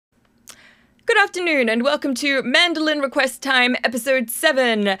Good afternoon and welcome to Mandolin Request Time, Episode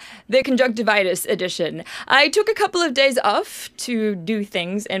 7, the Conjunctivitis Edition. I took a couple of days off to do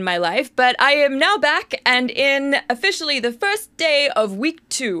things in my life, but I am now back and in officially the first day of week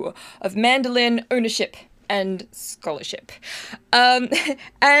 2 of mandolin ownership and scholarship.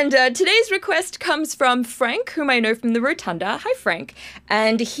 Today's request comes from Frank, whom I know from the Rotunda. Hi, Frank.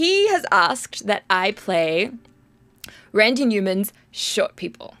 And he has asked that I play Randy Newman's Short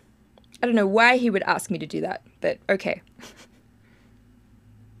People. I don't know why he would ask me to do that, but okay.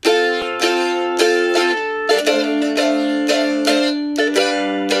 This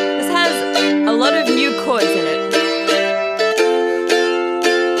has a lot of new chords in it.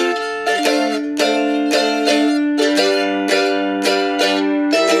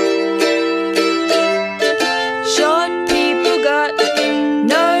 Short people got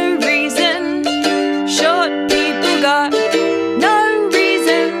no reason. Short people got no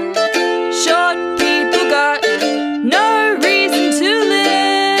reason. Short people got no reason to live.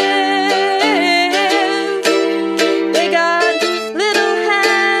 They got little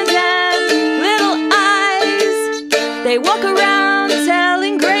hands and little eyes. They walk around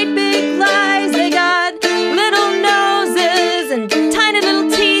telling great big lies. They got little noses and tiny little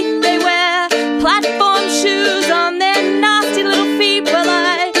teeth. They wear platform shoes on their nasty little feet. Well,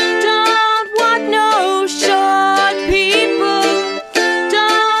 I don't want no short people.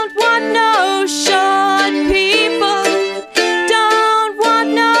 Don't want no short people. Don't want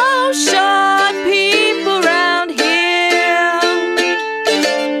no short people round here.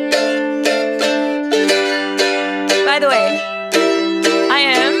 By the way, I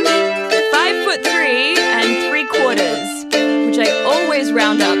am 5'3" and 3/4, which I always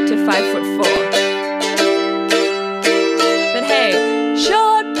round up to 5'4". But hey,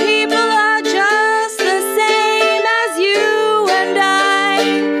 short people are just the same as you and I.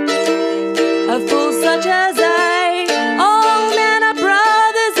 A fool such as I, all men are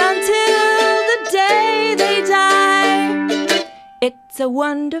brothers until the day they die. It's a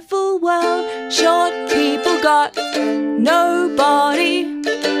wonderful world. Short people got nobody.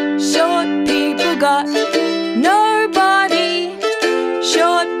 Short people got